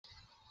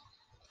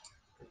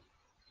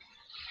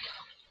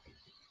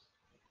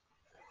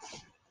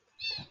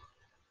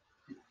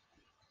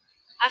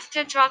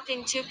After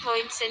dropping 2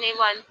 points in a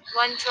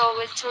 1-1 draw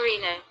with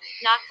Torino,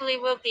 Napoli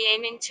will be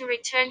aiming to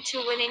return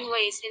to winning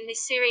ways in the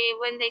Serie A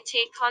when they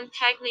take on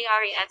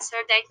Cagliari at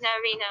Sardegna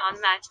Arena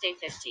on matchday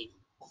 15.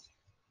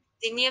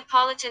 The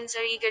Neapolitans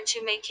are eager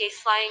to make a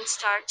flying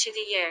start to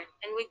the year,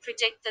 and we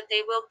predict that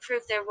they will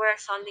prove their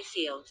worth on the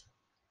field.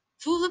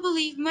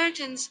 Koulibaly,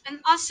 Mertens,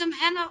 and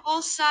Osimhen are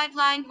all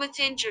sidelined with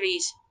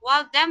injuries,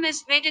 while Dem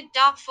is rated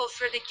doubtful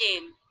for the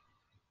game.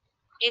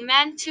 A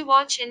man to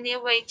watch in the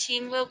away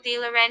team will be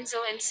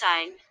Lorenzo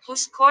Insigne, who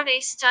scored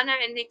a stunner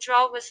in the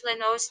draw with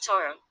Leno's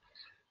Toro.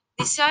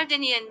 The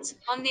Sardinians,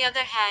 on the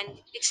other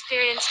hand,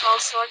 experienced all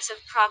sorts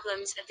of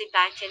problems at the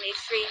back in a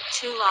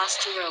 3-2 loss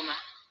to Roma.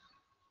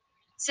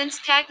 Since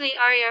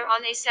Cagliari are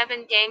on a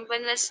 7-game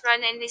winless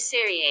run in the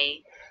Serie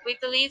A, we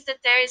believe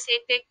that there is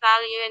a big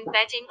value in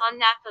betting on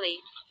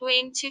Napoli, who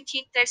aim to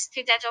keep their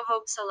Scudetto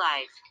hopes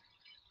alive.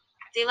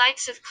 The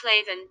likes of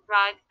Clavin,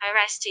 Rog,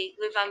 Aresti,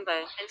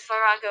 Luvumbo, and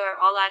Farago are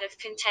all out of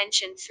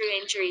contention through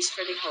injuries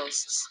for the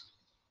hosts.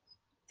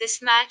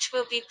 This match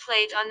will be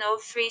played on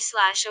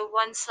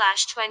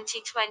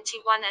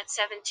 03/01/2021 at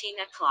 17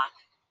 o'clock.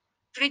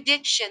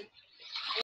 Prediction